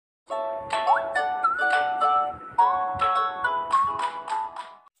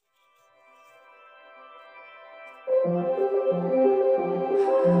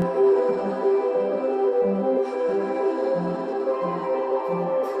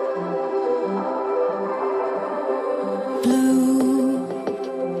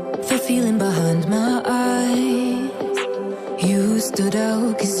feeling behind my eyes. You stood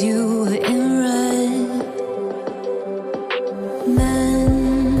out 'cause you were in red. Then,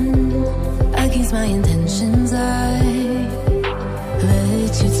 against my intentions, I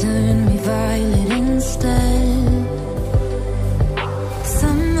let you turn me violet instead.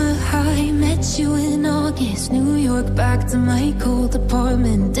 Summer high, met you in August. New York, back to my cold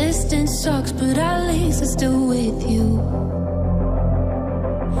apartment. Distance sucks, but at least I'm still with you.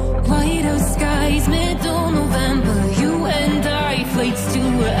 White out skies, middle November. You and I, flights to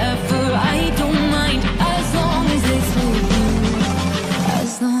wherever. I don't mind, as long as it's with you.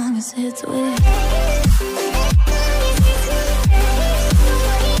 As long as it's with you.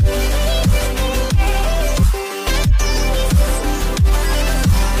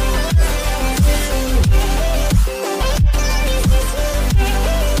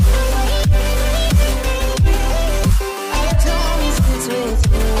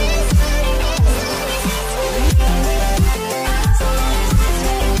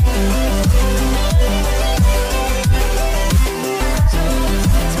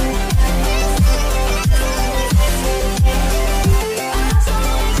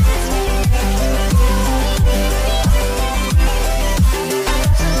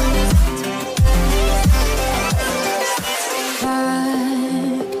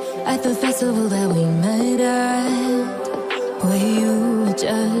 That we met at, where you were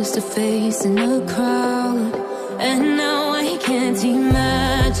just a face in a crowd. And now I can't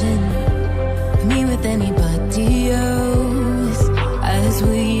imagine me with anybody else. As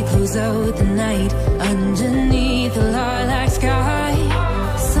we close out the night underneath the lilac sky.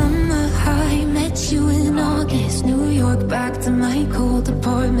 Summer high, met you in August. New York, back to my cold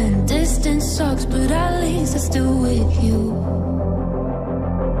apartment. Distance sucks, but at least I'm still with you.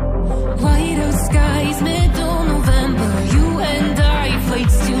 White out skies, middle November. You and I,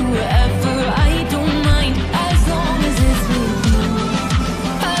 flights to wherever. I don't mind, as long as it's with you.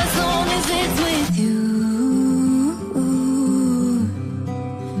 As long as it's with you.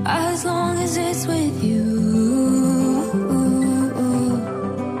 As long as it's with you.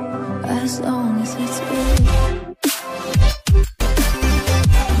 As long as it's with you.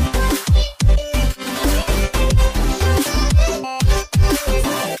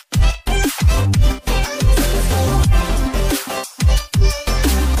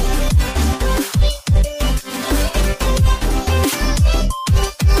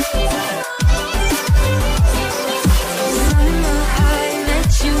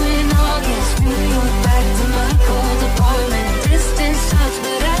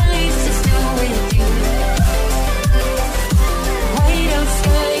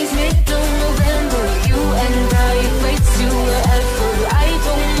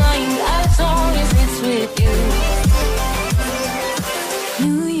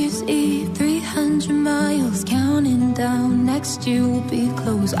 You'll be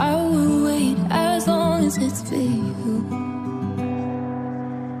close. I will wait as long as it's for you.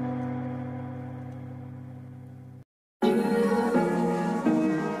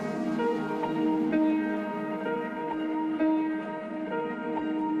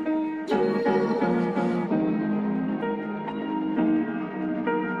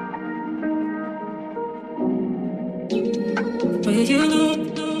 Where you look,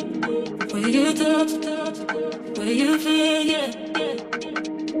 where you touch, where you feel, yeah.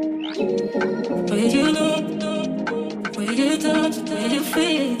 Where you look, where you touch, where you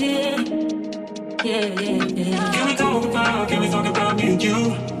feel, yeah. Yeah, yeah, yeah. Can we talk about me and you?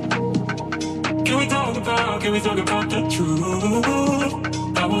 Can we talk about the truth?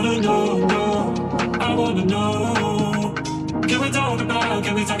 I wanna know, I wanna know. Can we talk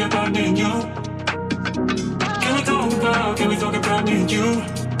about me and you? Can we talk about me and you?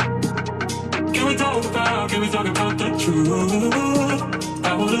 Can we talk about the truth?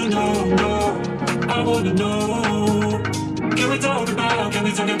 I wanna know, I wanna know. Can we talk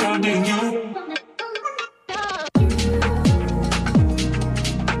about me